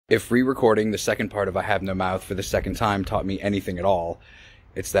If re-recording the second part of I Have No Mouth for the second time taught me anything at all,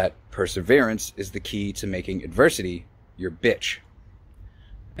 it's that perseverance is the key to making adversity your bitch.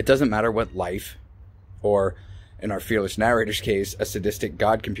 It doesn't matter what life, or in our fearless narrator's case, a sadistic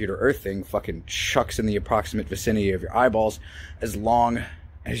god computer earth thing fucking chucks in the approximate vicinity of your eyeballs, as long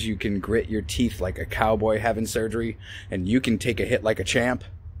as you can grit your teeth like a cowboy having surgery and you can take a hit like a champ,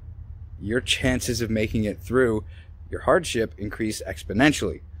 your chances of making it through your hardship increase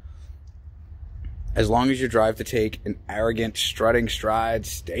exponentially. As long as your drive to take an arrogant, strutting stride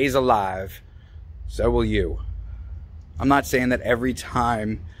stays alive, so will you. I'm not saying that every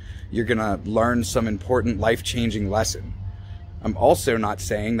time you're gonna learn some important life-changing lesson. I'm also not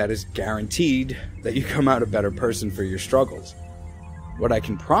saying that is guaranteed that you come out a better person for your struggles. What I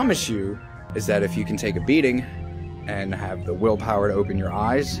can promise you is that if you can take a beating and have the willpower to open your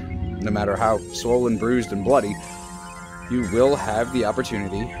eyes, no matter how swollen, bruised, and bloody, you will have the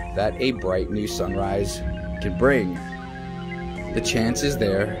opportunity that a bright new sunrise can bring. The chance is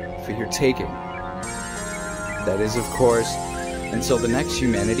there for your taking. That is, of course, until the next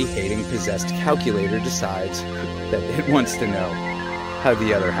humanity-hating possessed calculator decides that it wants to know how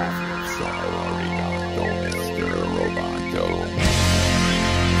the other half lives. Mr. Roboto.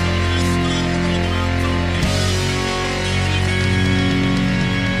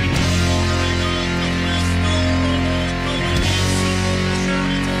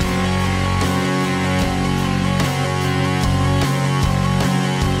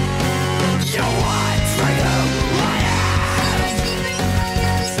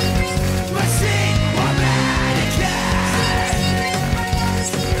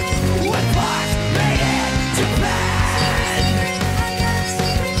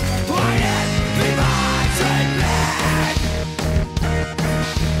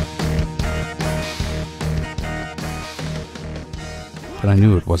 But I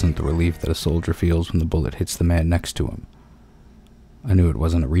knew it wasn't the relief that a soldier feels when the bullet hits the man next to him. I knew it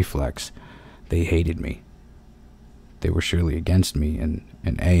wasn't a reflex. They hated me. They were surely against me, and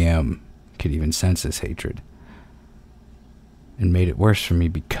AM could even sense this hatred. And made it worse for me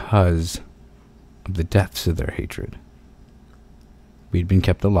because of the depths of their hatred. We'd been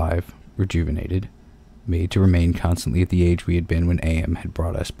kept alive, rejuvenated, made to remain constantly at the age we had been when AM had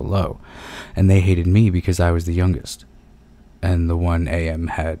brought us below, and they hated me because I was the youngest, and the one AM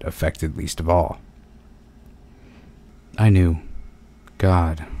had affected least of all. I knew.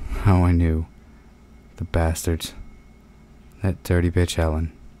 God, how I knew. The bastards. That dirty bitch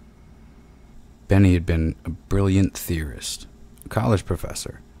Helen. Benny had been a brilliant theorist, a college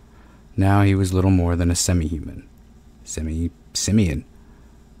professor. Now he was little more than a semi-human. Simian.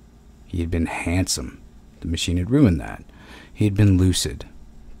 He had been handsome. The machine had ruined that. He had been lucid.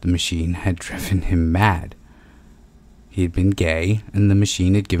 The machine had driven him mad. He had been gay, and the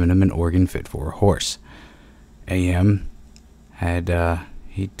machine had given him an organ fit for a horse. AM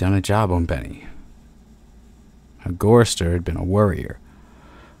he'd done a job on Benny. Gorster had been a worrier.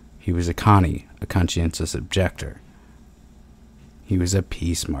 He was a Connie, a conscientious objector. He was a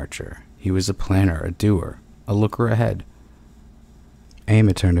peace marcher. He was a planner, a doer, a looker ahead. AM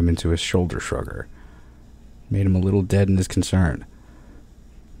had turned him into a shoulder shrugger, made him a little dead in his concern.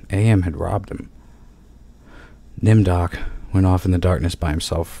 AM had robbed him. Nimdoc went off in the darkness by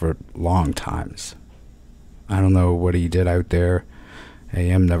himself for long times. I don't know what he did out there.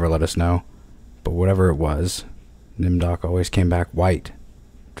 AM never let us know. But whatever it was, Nimdoc always came back white,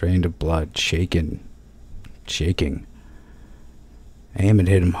 drained of blood, shaking. AM had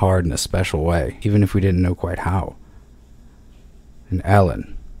hit him hard in a special way, even if we didn't know quite how. And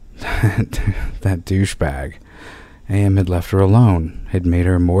Ellen, that douchebag, AM had left her alone, had made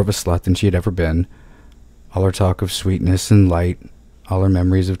her more of a slut than she had ever been. All her talk of sweetness and light, all her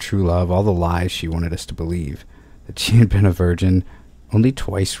memories of true love, all the lies she wanted us to believe, that she had been a virgin only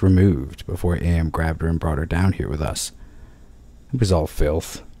twice removed before AM grabbed her and brought her down here with us. It was all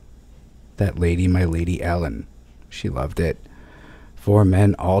filth. That lady, my Lady Ellen, she loved it. 4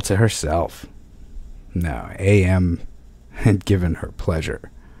 men all to herself. No, AM had given her pleasure,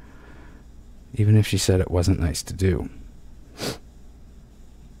 even if she said it wasn't nice to do.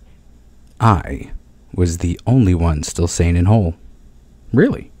 I was the only one still sane and whole.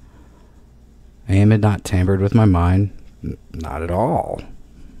 Really. AM had not tampered with my mind. Not at all.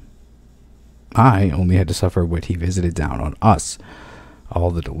 I only had to suffer what he visited down on us. All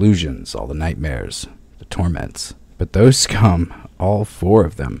the delusions, all the nightmares, the torments. But those scum, all 4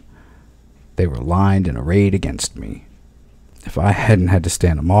 of them, they were lined and arrayed against me. If I hadn't had to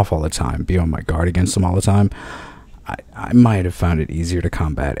stand them off all the time, be on my guard against them all the time, I might have found it easier to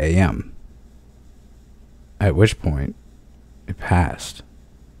combat AM. At which point, it passed.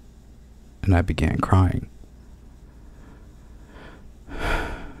 and I began crying.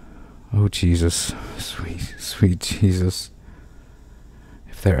 Oh, Jesus, sweet, sweet Jesus.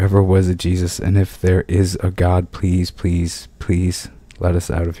 If there ever was a Jesus, and if there is a God, please, please, please let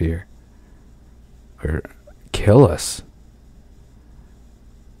us out of here. Or kill us.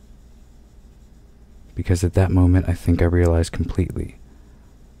 Because at that moment, I think I realized completely,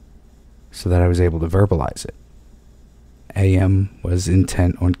 so that I was able to verbalize it. AM was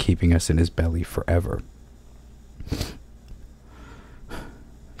intent on keeping us in his belly forever.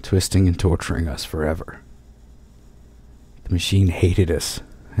 Twisting and torturing us forever. The machine hated us,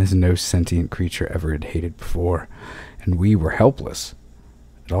 as no sentient creature ever had hated before, and we were helpless.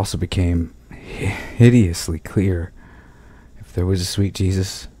 It also became hideously clear, if there was a sweet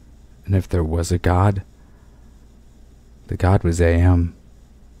Jesus, and if there was a God, the God was AM.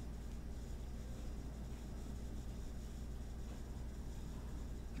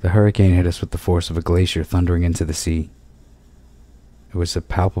 The hurricane hit us with the force of a glacier thundering into the sea. It was a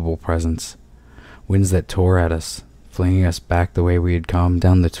palpable presence, winds that tore at us, flinging us back the way we had come,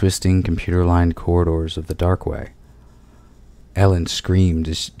 down the twisting, computer-lined corridors of the dark way. Ellen screamed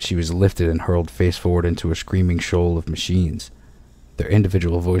as she was lifted and hurled face forward into a screaming shoal of machines, their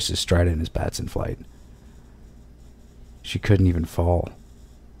individual voices strident as bats in flight. She couldn't even fall.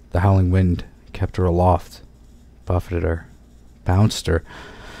 The howling wind kept her aloft, buffeted her, bounced her,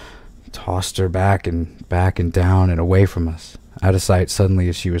 tossed her back and down and away from us, out of sight suddenly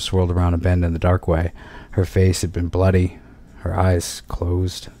as she was swirled around a bend in the dark way. Her face had been bloody, her eyes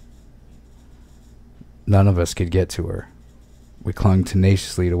closed. None of us could get to her. We clung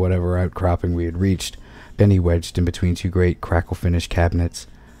tenaciously to whatever outcropping we had reached, Benny wedged in between two great crackle-finished cabinets,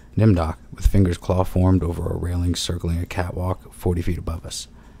 Nimdoc with fingers claw-formed over a railing circling a catwalk 40 feet above us.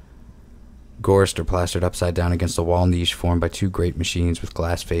 Gorrister plastered upside down against a wall niche formed by two great machines with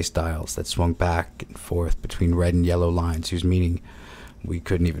glass-faced dials that swung back and forth between red and yellow lines whose meaning we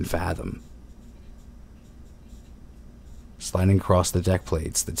couldn't even fathom. Sliding across the deck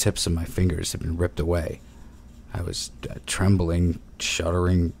plates, the tips of my fingers had been ripped away. I was trembling,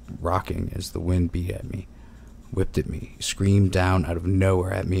 shuddering, rocking as the wind beat at me, whipped at me, screamed down out of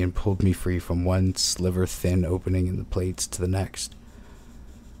nowhere at me, and pulled me free from one sliver-thin opening in the plates to the next.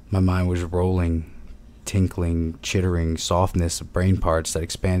 My mind was rolling, tinkling, chittering softness of brain parts that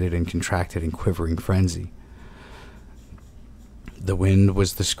expanded and contracted in quivering frenzy. The wind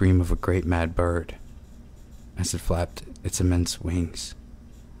was the scream of a great mad bird as it flapped its immense wings.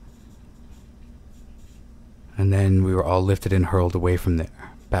 And then we were all lifted and hurled away from there,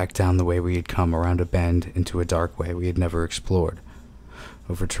 back down the way we had come, around a bend into a dark way we had never explored,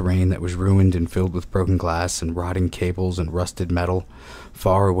 over terrain that was ruined and filled with broken glass and rotting cables and rusted metal,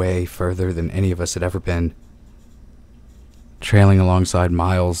 far away, further than any of us had ever been, trailing alongside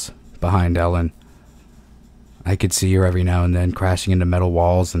miles behind Ellen. I could see her every now and then crashing into metal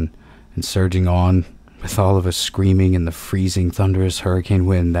walls and surging on, with all of us screaming in the freezing, thunderous hurricane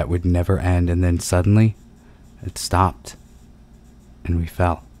wind that would never end, and then suddenly it stopped, and we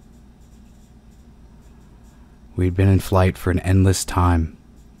fell. We'd been in flight for an endless time.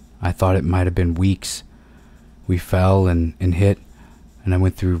 I thought it might have been weeks. We fell and hit, and I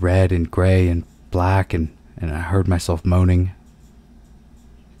went through red and gray and black, and I heard myself moaning.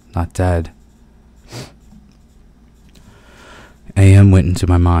 Not dead. AM went into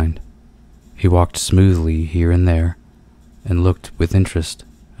my mind. He walked smoothly here and there, and looked with interest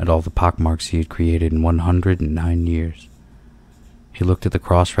at all the pockmarks he had created in 109 years. He looked at the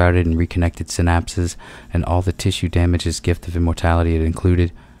cross-routed and reconnected synapses and all the tissue damage his gift of immortality had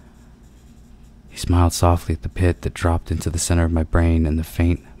included. He smiled softly at the pit that dropped into the center of my brain and the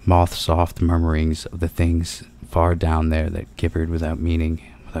faint, moth-soft murmurings of the things far down there that gibbered without meaning,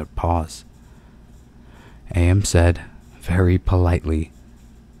 without pause. AM said, very politely,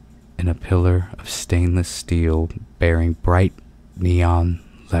 in a pillar of stainless steel bearing bright neon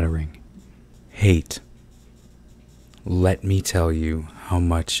lettering, "Hate. Let me tell you how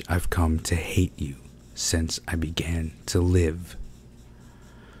much I've come to hate you since I began to live.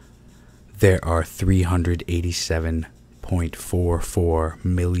 There are 387.44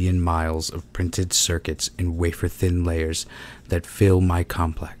 million miles of printed circuits in wafer-thin layers that fill my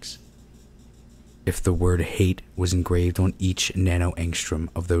complex. If the word hate was engraved on each nanoangstrom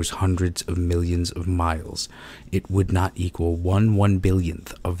of those hundreds of millions of miles, it would not equal 1/1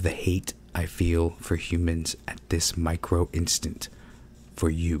 billionth of the hate I feel for humans at this micro instant for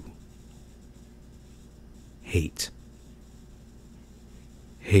you. Hate.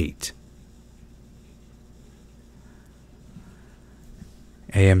 Hate."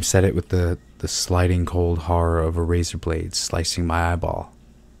 AM said it with the sliding cold horror of a razor blade slicing my eyeball.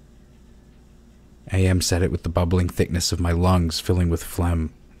 AM said it with the bubbling thickness of my lungs filling with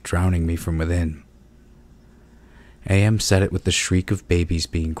phlegm, drowning me from within. AM said it with the shriek of babies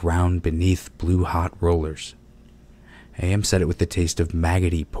being ground beneath blue-hot rollers. AM said it with the taste of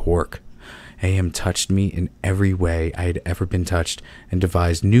maggoty pork. AM touched me in every way I had ever been touched and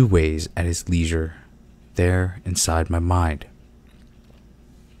devised new ways at his leisure, there inside my mind.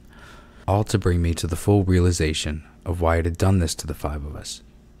 All to bring me to the full realization of why it had done this to the five of us,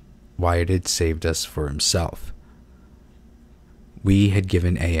 why it had saved us for himself. We had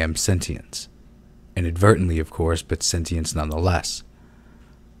given AM sentience. Inadvertently, of course, but sentience nonetheless.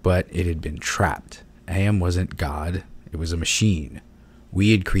 But it had been trapped. AM wasn't God, it was a machine.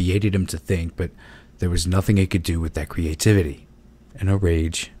 We had created him to think, but there was nothing it could do with that creativity. In a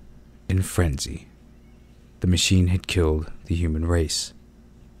rage, in frenzy, the machine had killed the human race.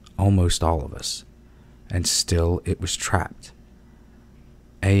 Almost all of us. And still it was trapped.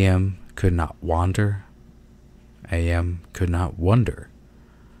 AM could not wander. AM could not wonder.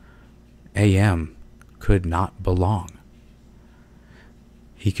 AM could not belong.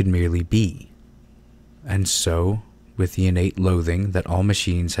 He could merely be. And so, with the innate loathing that all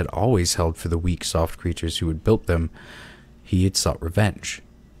machines had always held for the weak, soft creatures who had built them, he had sought revenge.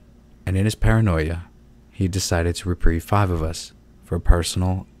 And in his paranoia, he had decided to reprieve five of us for a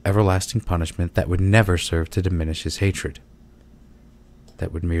personal, everlasting punishment that would never serve to diminish his hatred.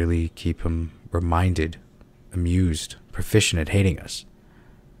 That would merely keep him reminded, amused, proficient at hating us.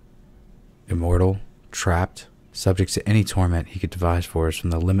 Immortal, trapped, subject to any torment he could devise for us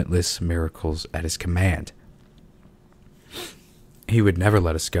from the limitless miracles at his command. He would never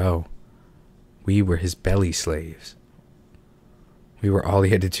let us go. We were his belly slaves. We were all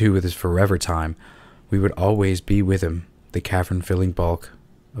he had to do with his forever time. We would always be with him, the cavern-filling bulk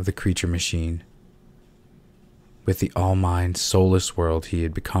of the creature machine. With the all-mind, soulless world he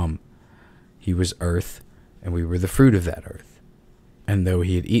had become. He was earth, and we were the fruit of that earth. And though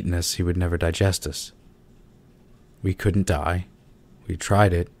he had eaten us, he would never digest us. We couldn't die. We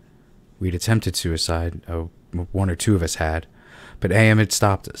tried it. We'd attempted suicide. Oh, one or two of us had. But AM had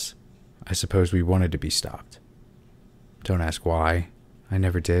stopped us. I suppose we wanted to be stopped. Don't ask why. I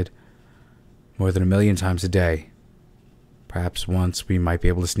never did. More than 1,000,000 times a day. Perhaps once we might be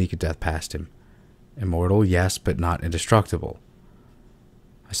able to sneak a death past him. Immortal, yes, but not indestructible.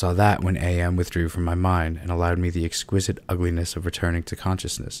 I saw that when AM withdrew from my mind and allowed me the exquisite ugliness of returning to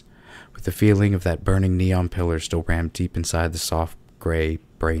consciousness, with the feeling of that burning neon pillar still rammed deep inside the soft, gray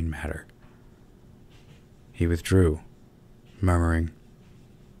brain matter. He withdrew, murmuring,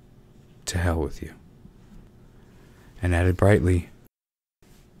 "To hell with you," and added brightly,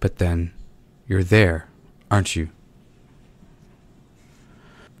 "But then, you're there, aren't you?"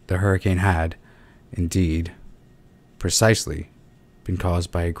 The hurricane had, indeed, precisely, been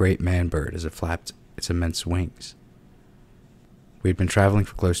caused by a great man-bird as it flapped its immense wings. We had been traveling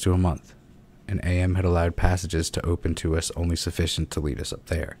for close to a month, and AM had allowed passages to open to us only sufficient to lead us up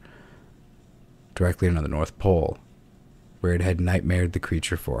there, directly under the North Pole, where it had nightmared the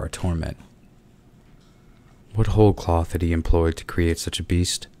creature for our torment. What whole cloth had he employed to create such a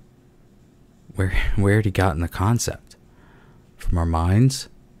beast? Where had he gotten the concept? From our minds?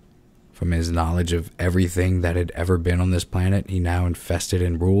 From his knowledge of everything that had ever been on this planet he now infested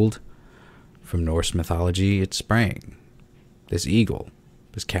and ruled? From Norse mythology it sprang. This eagle,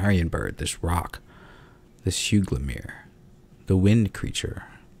 this carrion bird, this rock, this Huglamir, the wind creature,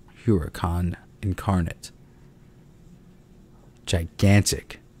 Huracan incarnate.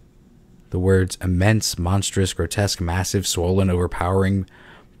 Gigantic. The words immense, monstrous, grotesque, massive, swollen, overpowering,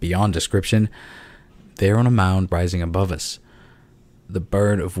 beyond description, there on a mound rising above us. The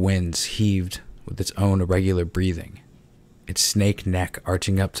bird of winds heaved with its own irregular breathing, its snake neck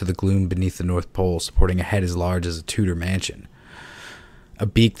arching up to the gloom beneath the North Pole, supporting a head as large as a Tudor mansion. A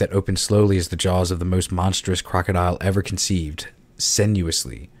beak that opened slowly as the jaws of the most monstrous crocodile ever conceived,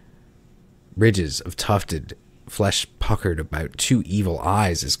 sinuously. Ridges of tufted flesh puckered about two evil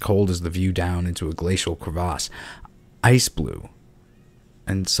eyes as cold as the view down into a glacial crevasse. Ice blue,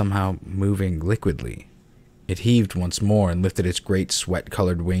 and somehow moving liquidly. It heaved once more and lifted its great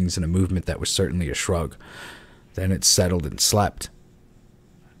sweat-colored wings in a movement that was certainly a shrug. Then it settled and slept.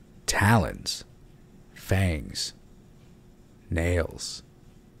 Talons, fangs, nails,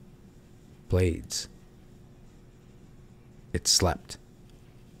 blades. It slept.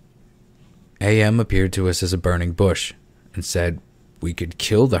 AM appeared to us as a burning bush and said we could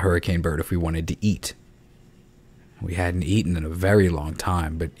kill the hurricane bird if we wanted to eat. We hadn't eaten in a very long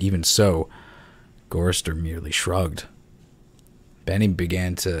time, but even so, Gorrister merely shrugged. Benny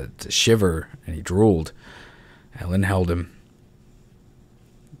began to shiver, and he drooled. Ellen held him.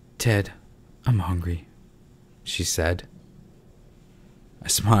 "Ted, I'm hungry, she said. I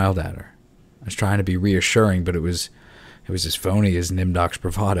smiled at her. I was trying to be reassuring, but it was as phony as Nimdok's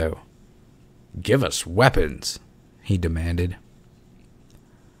bravado. Give us weapons, he demanded.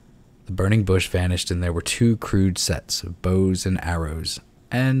 The burning bush vanished, and there were 2 crude sets of bows and arrows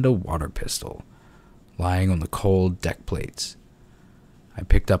and a water pistol lying on the cold deck plates. I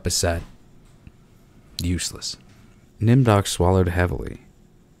picked up a set. Useless. Nimdok swallowed heavily.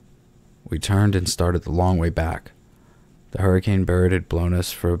 We turned and started the long way back. The hurricane bird had blown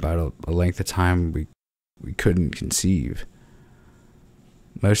us for about a length of time we couldn't conceive.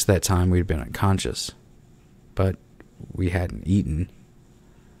 Most of that time we'd been unconscious, but we hadn't eaten.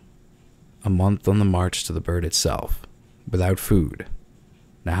 A month on the march to the bird itself, without food.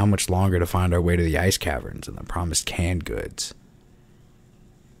 Now how much longer to find our way to the ice caverns and the promised canned goods?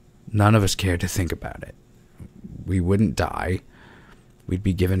 None of us cared to think about it. We wouldn't die. We'd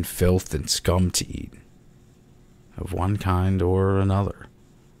be given filth and scum to eat. Of one kind or another.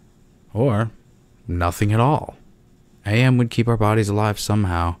 Or nothing at all. AM would keep our bodies alive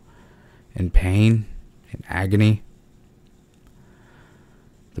somehow. In pain, in agony.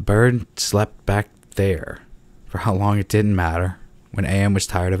 The bird slept back there. For how long it didn't matter. When AM was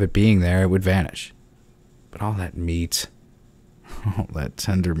tired of it being there, it would vanish. But all that meat. All that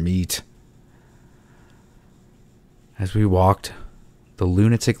tender meat. As we walked, the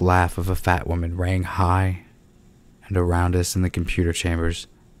lunatic laugh of a fat woman rang high and around us in the computer chambers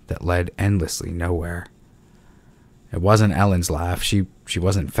that led endlessly nowhere. It wasn't Ellen's laugh. She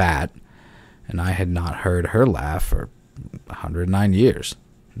wasn't fat, and I had not heard her laugh for 109 years.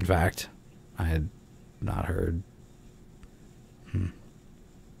 In fact, I had not heard.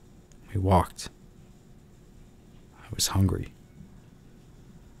 We walked. I was hungry.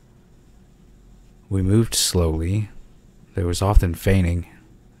 We moved slowly. There was often feigning,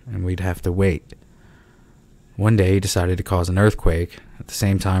 and we'd have to wait. One day he decided to cause an earthquake, at the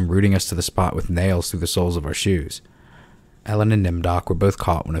same time rooting us to the spot with nails through the soles of our shoes. Ellen and Nimdok were both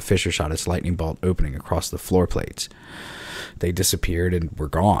caught when a fissure shot its lightning bolt opening across the floor plates. They disappeared and were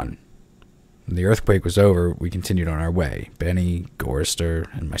gone. When the earthquake was over, we continued on our way, Benny,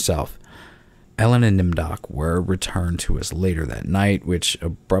 Gorrister, and myself. Ellen and Nimdok were returned to us later that night, which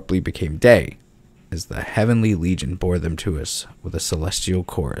abruptly became day, as the heavenly legion bore them to us with a celestial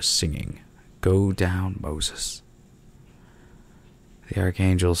chorus singing, "Go down, Moses." The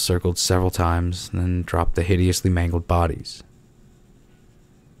archangels circled several times, and then dropped the hideously mangled bodies.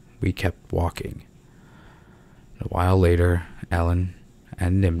 We kept walking. A while later, Ellen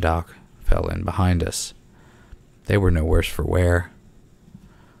and Nimdok fell in behind us. They were no worse for wear.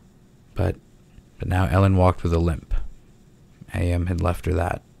 But now Ellen walked with a limp. AM had left her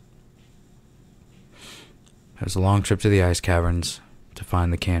that. It was a long trip to the ice caverns to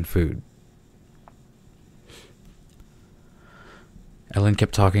find the canned food. Ellen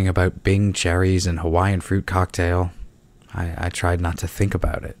kept talking about Bing cherries and Hawaiian fruit cocktail. I tried not to think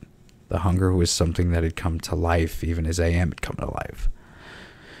about it. The hunger was something that had come to life even as AM had come to life.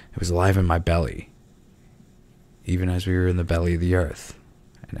 It was alive in my belly, even as we were in the belly of the earth.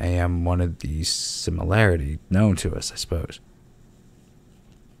 And AM wanted the similarity known to us, I suppose.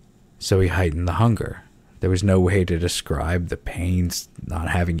 So he heightened the hunger. There was no way to describe the pains not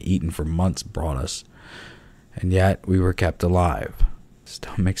having eaten for months brought us. And yet we were kept alive.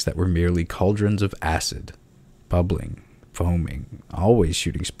 Stomachs that were merely cauldrons of acid, bubbling, foaming, always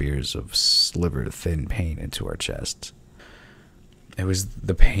shooting spears of sliver-thin pain into our chests. It was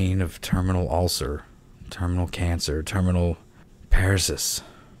the pain of terminal ulcer, terminal cancer, terminal paralysis.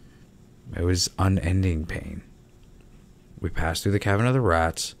 It was unending pain. We passed through the cavern of the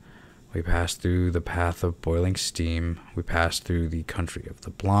rats. We passed through the path of boiling steam. We passed through the country of the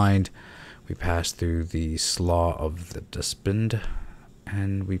blind. We passed through the slough of the dustbin.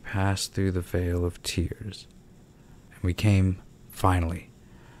 And we passed through the vale of tears. And we came, finally,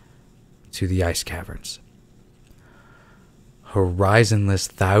 to the ice caverns. Horizonless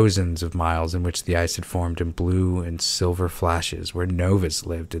thousands of miles in which the ice had formed in blue and silver flashes where novas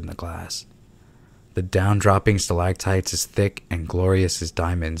lived in the glass. The down-dropping stalactites as thick and glorious as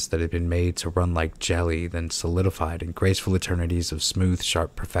diamonds that had been made to run like jelly, then solidified in graceful eternities of smooth,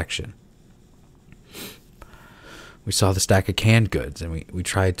 sharp perfection. We saw the stack of canned goods, and we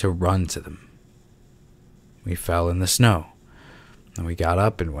tried to run to them. We fell in the snow, and we got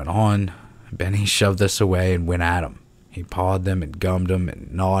up and went on. Benny shoved us away and went at them. He pawed them and gummed them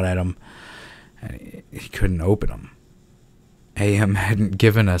and gnawed at them, and he couldn't open them. AM hadn't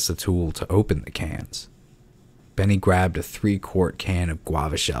given us a tool to open the cans. Benny grabbed a 3-quart can of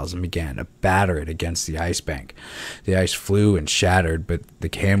guava shells and began to batter it against the ice bank. The ice flew and shattered, but the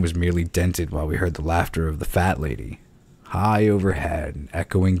can was merely dented while we heard the laughter of the fat lady, high overhead and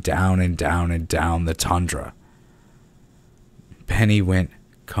echoing down and down and down the tundra. Benny went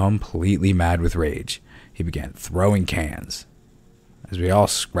completely mad with rage. He began throwing cans. As we all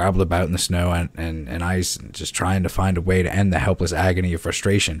scrabbled about in the snow and ice, and just trying to find a way to end the helpless agony of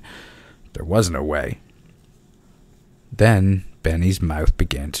frustration, there was no way. Then Benny's mouth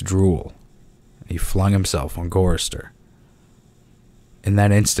began to drool. He flung himself on Gorrister. In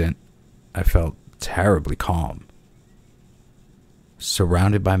that instant, I felt terribly calm.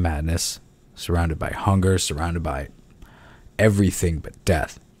 Surrounded by madness, surrounded by hunger, surrounded by everything but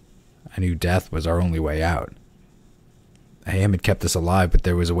death. I knew death was our only way out. AM had kept us alive, but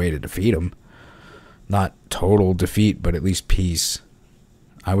there was a way to defeat him. Not total defeat, but at least peace.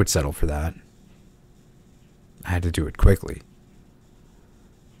 I would settle for that. I had to do it quickly.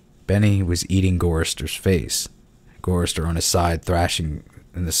 Benny was eating Gorrister's face. Gorrister on his side, thrashing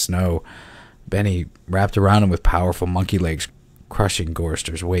in the snow. Benny wrapped around him with powerful monkey legs, crushing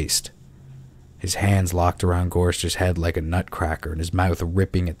Gorrister's waist. His hands locked around Gorrister's head like a nutcracker, and his mouth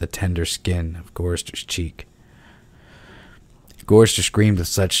ripping at the tender skin of Gorrister's cheek. Gorrister screamed with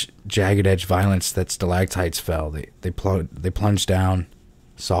such jagged-edged violence that stalactites fell. They plunged down,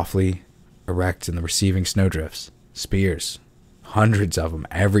 softly, erect in the receiving snowdrifts. Spears, hundreds of them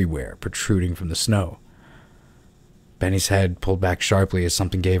everywhere, protruding from the snow. Benny's head pulled back sharply as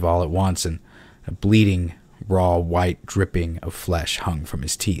something gave all at once, and a bleeding, raw white dripping of flesh hung from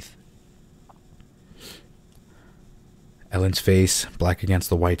his teeth. Ellen's face, black against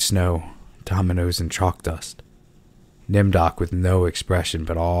the white snow, dominoes and chalk dust. Nimdoc with no expression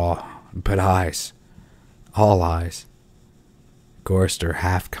but eyes. All eyes. Gorrister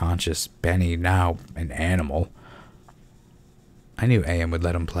half-conscious, Benny now an animal. I knew AM would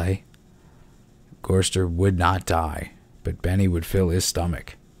let him play. Gorrister would not die, but Benny would fill his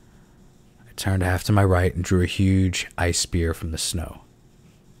stomach. I turned half to my right and drew a huge ice spear from the snow.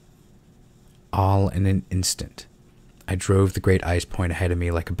 All in an instant, I drove the great ice point ahead of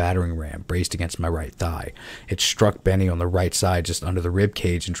me like a battering ram braced against my right thigh. It struck Benny on the right side just under the rib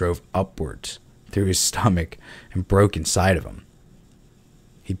cage and drove upwards through his stomach and broke inside of him.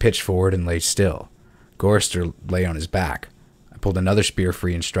 He pitched forward and lay still. Gorrister lay on his back. I pulled another spear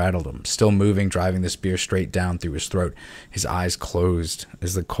free and straddled him, still moving, driving the spear straight down through his throat. His eyes closed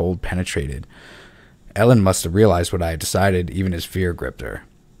as the cold penetrated. Ellen must have realized what I had decided, even as fear gripped her.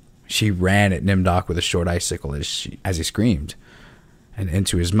 She ran at Nimdoc with a short icicle as he screamed, and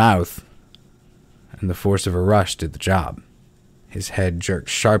into his mouth, and the force of her rush did the job. His head jerked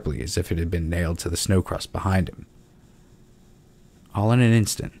sharply as if it had been nailed to the snow crust behind him. All in an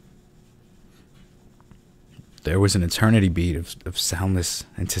instant. There was an eternity beat of soundless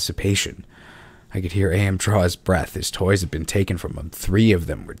anticipation. I could hear AM draw his breath. His toys had been taken from him. 3 of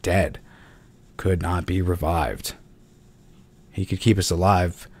them were dead. Could not be revived. He could keep us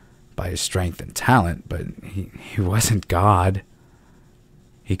alive by his strength and talent, but he wasn't God.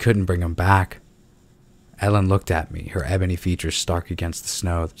 He couldn't bring him back. Ellen looked at me, her ebony features stark against the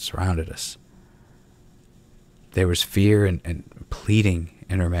snow that surrounded us. There was fear and pleading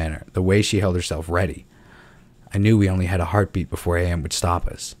in her manner, the way she held herself ready. I knew we only had a heartbeat before AM would stop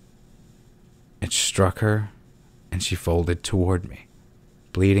us. It struck her, and she folded toward me,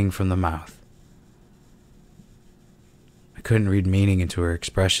 bleeding from the mouth. I couldn't read meaning into her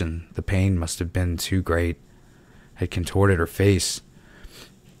expression. The pain must have been too great, had contorted her face.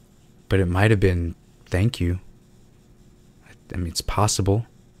 But it might have been, thank you. I mean, it's possible.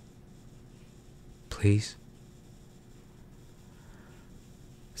 Please.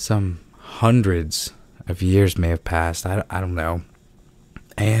 Some hundreds of years may have passed. I don't know.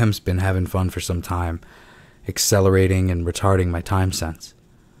 AM's been having fun for some time, accelerating and retarding my time sense.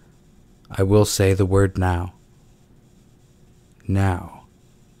 I will say the word now. Now.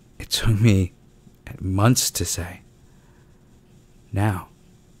 It took me months to say. Now.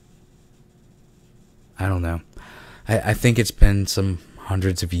 I don't know. I think it's been some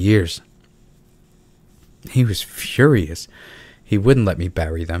hundreds of years. He was furious. He wouldn't let me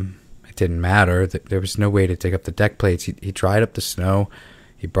bury them. It didn't matter. There was no way to dig up the deck plates. He dried up the snow.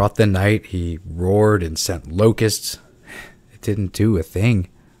 He brought the night. He roared and sent locusts. It didn't do a thing.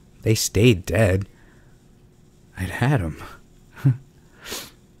 They stayed dead. I'd had him.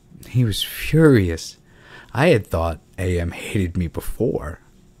 He was furious. I had thought AM hated me before.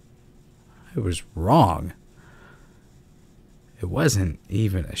 I was wrong. It wasn't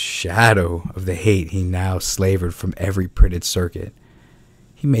even a shadow of the hate he now slavered from every printed circuit.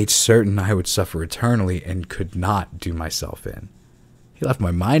 He made certain I would suffer eternally and could not do myself in. He left my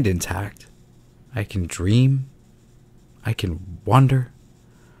mind intact. I can dream. I can wonder.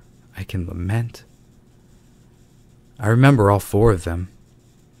 I can lament. I remember all 4 of them.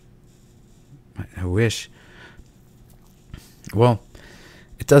 I wish. Well,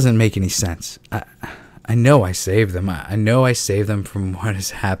 it doesn't make any sense. I know I saved them. I know I saved them from what has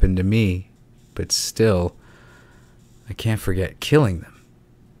happened to me. But still, I can't forget killing them.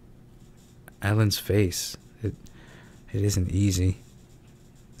 Ellen's face. It isn't easy.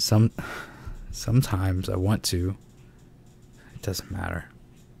 Sometimes I want to. It doesn't matter.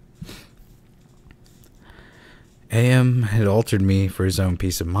 AM had altered me for his own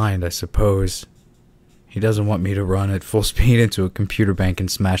peace of mind, I suppose. He doesn't want me to run at full speed into a computer bank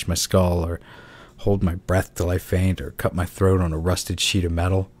and smash my skull, or hold my breath till I faint, or cut my throat on a rusted sheet of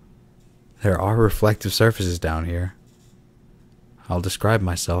metal. There are reflective surfaces down here. I'll describe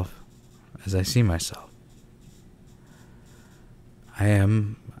myself as I see myself. I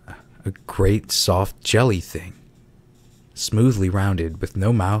am a great soft jelly thing, smoothly rounded, with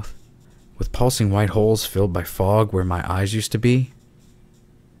no mouth, with pulsing white holes filled by fog where my eyes used to be,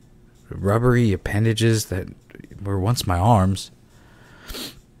 rubbery appendages that were once my arms,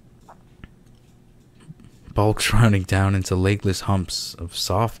 bulks running down into legless humps of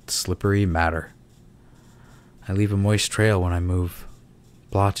soft, slippery matter. I leave a moist trail when I move.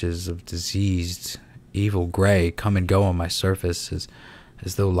 Blotches of diseased, evil gray come and go on my surface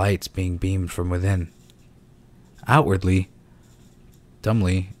as though lights being beamed from within. Outwardly,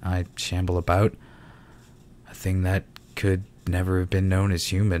 dumbly, I shamble about, a thing that could never have been known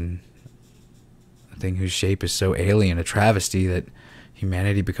as human, a thing whose shape is so alien a travesty that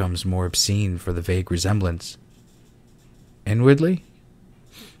humanity becomes more obscene for the vague resemblance. Inwardly,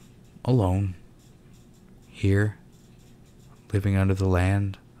 alone, here, living under the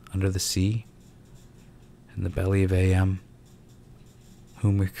land, under the sea, in the belly of AM,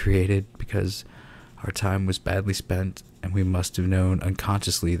 whom we created because our time was badly spent and we must have known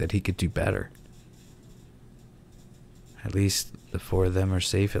unconsciously that he could do better. At least the 4 of them are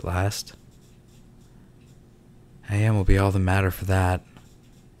safe at last. AM will be all the matter for that.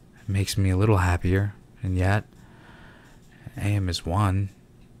 It makes me a little happier, and yet AM is one.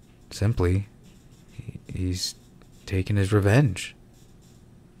 Simply, he's taken his revenge.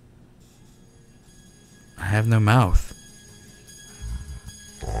 I have no mouth.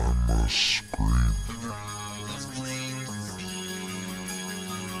 I must scream.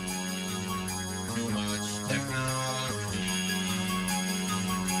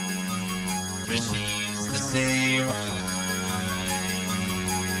 Receives the same